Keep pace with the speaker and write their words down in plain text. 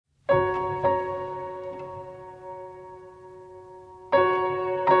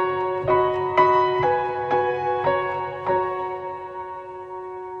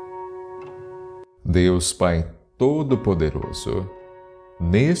Deus Pai Todo-Poderoso,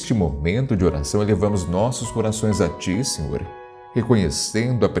 neste momento de oração elevamos nossos corações a Ti, Senhor,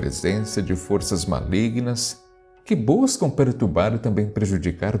 reconhecendo a presença de forças malignas que buscam perturbar e também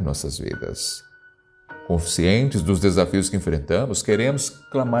prejudicar nossas vidas. Conscientes dos desafios que enfrentamos, queremos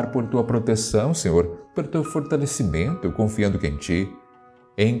clamar por Tua proteção, Senhor, por Teu fortalecimento, confiando que em Ti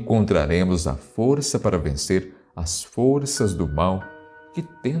encontraremos a força para vencer as forças do mal que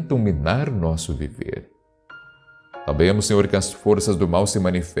tentam minar o nosso viver. Sabemos, Senhor, que as forças do mal se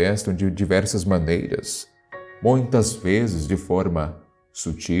manifestam de diversas maneiras, muitas vezes de forma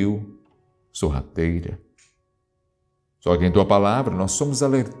sutil, sorrateira. Só que em Tua palavra nós somos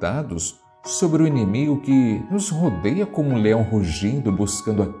alertados sobre o inimigo que nos rodeia como um leão rugindo,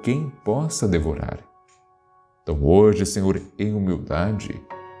 buscando a quem possa devorar. Então hoje, Senhor, em humildade,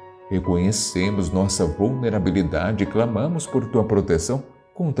 reconhecemos nossa vulnerabilidade e clamamos por Tua proteção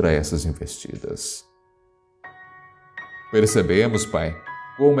contra essas investidas. Percebemos, Pai,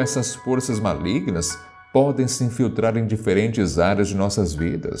 como essas forças malignas podem se infiltrar em diferentes áreas de nossas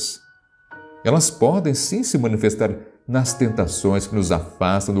vidas. Elas podem sim se manifestar nas tentações que nos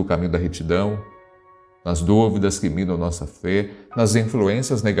afastam do caminho da retidão, nas dúvidas que minam nossa fé, nas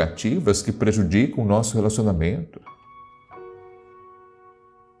influências negativas que prejudicam o nosso relacionamento.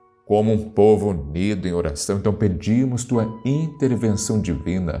 Como um povo unido em oração, então pedimos Tua intervenção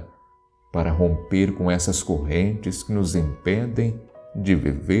divina para romper com essas correntes que nos impedem de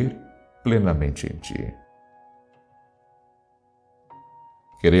viver plenamente em Ti.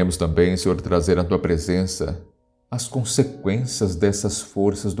 Queremos também, Senhor, trazer à Tua presença as consequências dessas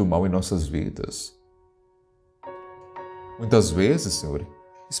forças do mal em nossas vidas. Muitas vezes, Senhor,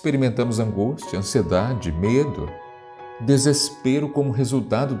 experimentamos angústia, ansiedade, medo, desespero como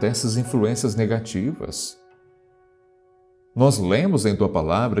resultado dessas influências negativas. Nós lemos em Tua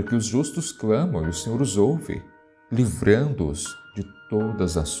palavra que os justos clamam e o Senhor os ouve, livrando-os de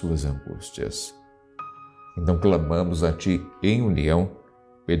todas as suas angústias. Então clamamos a Ti em união,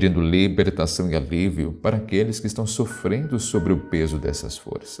 pedindo libertação e alívio para aqueles que estão sofrendo sobre o peso dessas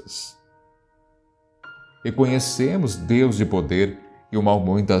forças. Reconhecemos, Deus de poder, que o mal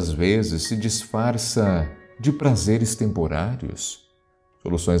muitas vezes se disfarça de prazeres temporários,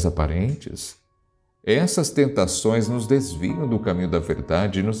 soluções aparentes. Essas tentações nos desviam do caminho da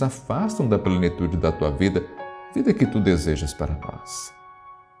verdade e nos afastam da plenitude da Tua vida, vida que Tu desejas para nós.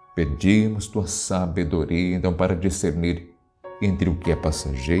 Pedimos Tua sabedoria, então, para discernir entre o que é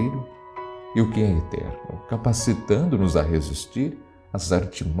passageiro e o que é eterno, capacitando-nos a resistir às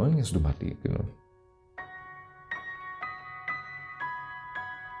artimanhas do maligno.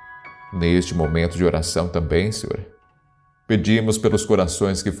 Neste momento de oração também, Senhor, pedimos pelos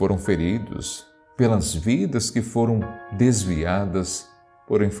corações que foram feridos, pelas vidas que foram desviadas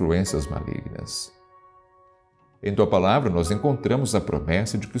por influências malignas. Em Tua palavra nós encontramos a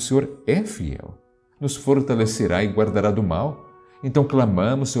promessa de que o Senhor é fiel, nos fortalecerá e guardará do mal. Então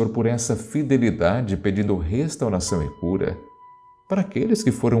clamamos, Senhor, por essa fidelidade, pedindo restauração e cura para aqueles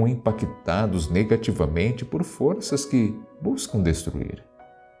que foram impactados negativamente por forças que buscam destruir.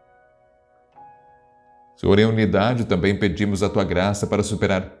 Senhor, em unidade também pedimos a Tua graça para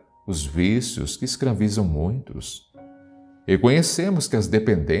superar os vícios que escravizam muitos. Reconhecemos que as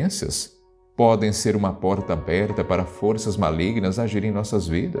dependências podem ser uma porta aberta para forças malignas agirem em nossas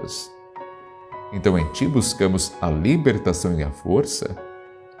vidas. Então em Ti buscamos a libertação e a força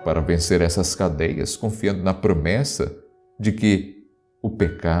para vencer essas cadeias, confiando na promessa de que o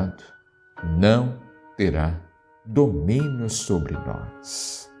pecado não terá domínio sobre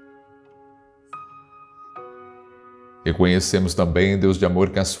nós. Reconhecemos também, Deus de amor,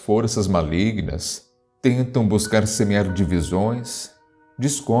 que as forças malignas tentam buscar semear divisões,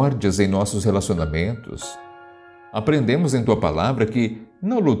 discórdias em nossos relacionamentos. Aprendemos em Tua palavra que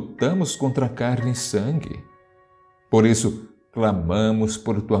não lutamos contra carne e sangue. Por isso, clamamos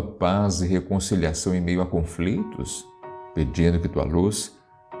por Tua paz e reconciliação em meio a conflitos, pedindo que Tua luz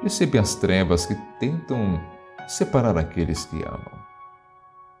dissipe as trevas que tentam separar aqueles que amam.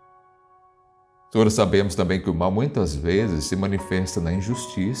 Senhor, sabemos também que o mal muitas vezes se manifesta na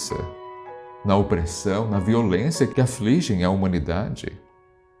injustiça, na opressão, na violência que afligem a humanidade.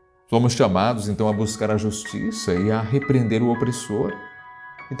 Somos chamados, então, a buscar a justiça e a repreender o opressor.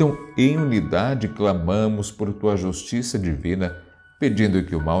 Então, em unidade, clamamos por Tua justiça divina, pedindo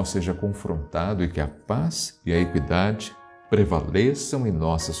que o mal seja confrontado e que a paz e a equidade prevaleçam em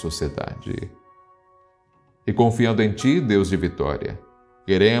nossa sociedade. E confiando em Ti, Deus de vitória,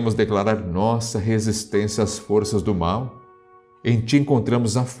 queremos declarar nossa resistência às forças do mal. Em Ti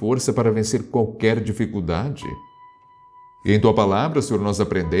encontramos a força para vencer qualquer dificuldade. E em Tua palavra, Senhor, nós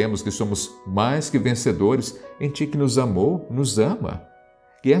aprendemos que somos mais que vencedores em Ti que nos amou, nos ama.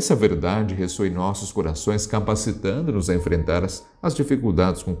 Que essa verdade ressoe em nossos corações, capacitando-nos a enfrentar as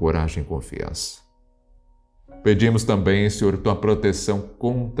dificuldades com coragem e confiança. Pedimos também, Senhor, Tua proteção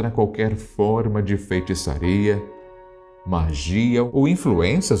contra qualquer forma de feitiçaria, magia ou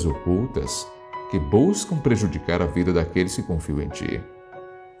influências ocultas que buscam prejudicar a vida daqueles que confiam em Ti.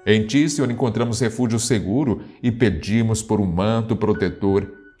 Em Ti, Senhor, encontramos refúgio seguro e pedimos por um manto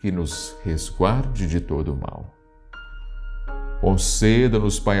protetor que nos resguarde de todo o mal.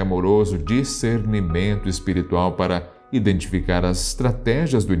 Conceda-nos, Pai amoroso, discernimento espiritual para identificar as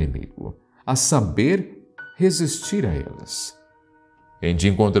estratégias do inimigo, a saber resistir a elas. Em Ti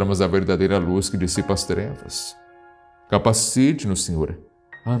encontramos a verdadeira luz que dissipa as trevas. Capacite-nos, Senhor,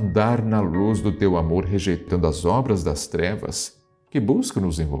 a andar na luz do Teu amor, rejeitando as obras das trevas que buscam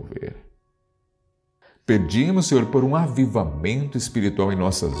nos envolver. Pedimos, Senhor, por um avivamento espiritual em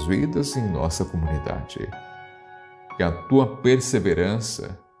nossas vidas e em nossa comunidade. Que a Tua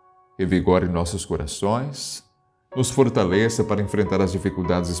perseverança revigore nossos corações, nos fortaleça para enfrentar as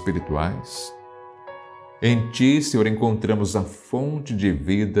dificuldades espirituais. Em Ti, Senhor, encontramos a fonte de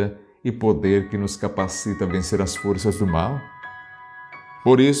vida e poder que nos capacita a vencer as forças do mal.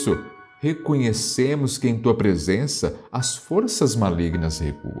 Por isso, reconhecemos que em Tua presença as forças malignas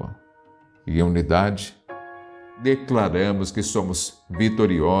recuam. E em unidade, declaramos que somos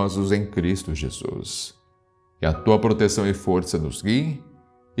vitoriosos em Cristo Jesus. Que a Tua proteção e força nos guiem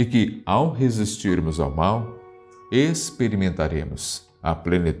e que, ao resistirmos ao mal, experimentaremos a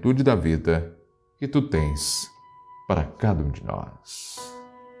plenitude da vida que Tu tens para cada um de nós.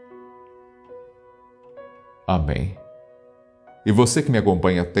 Amém. E você que me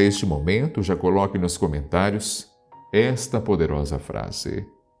acompanha até este momento, já coloque nos comentários esta poderosa frase: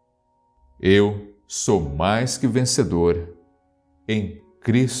 eu sou mais que vencedor em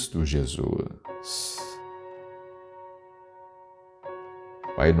Cristo Jesus.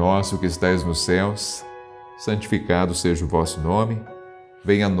 Pai nosso que estais nos céus, santificado seja o vosso nome,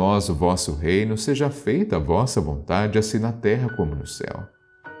 venha a nós o vosso reino, seja feita a vossa vontade, assim na terra como no céu.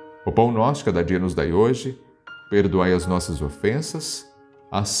 O pão nosso cada dia nos dai hoje, perdoai as nossas ofensas,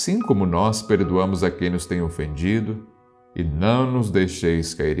 assim como nós perdoamos a quem nos tem ofendido, e não nos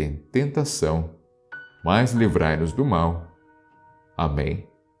deixeis cair em tentação, mas livrai-nos do mal. Amém.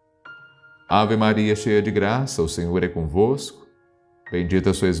 Ave Maria, cheia de graça, o Senhor é convosco.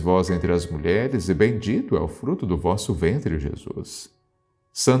 Bendita sois vós entre as mulheres, e bendito é o fruto do vosso ventre, Jesus.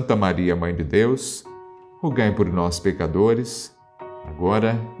 Santa Maria, Mãe de Deus, rogai por nós, pecadores,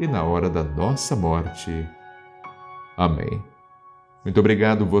 agora e na hora da nossa morte. Amém. Muito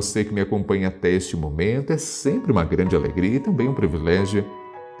obrigado você que me acompanha até este momento. É sempre uma grande alegria e também um privilégio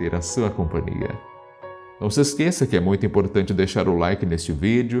ter a sua companhia. Não se esqueça que é muito importante deixar o like neste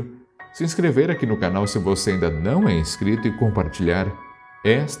vídeo, se inscrever aqui no canal se você ainda não é inscrito e compartilhar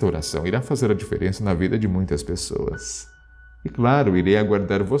esta oração. Irá fazer a diferença na vida de muitas pessoas. E claro, irei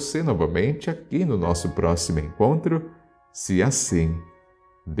aguardar você novamente aqui no nosso próximo encontro, se assim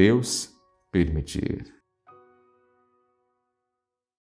Deus permitir.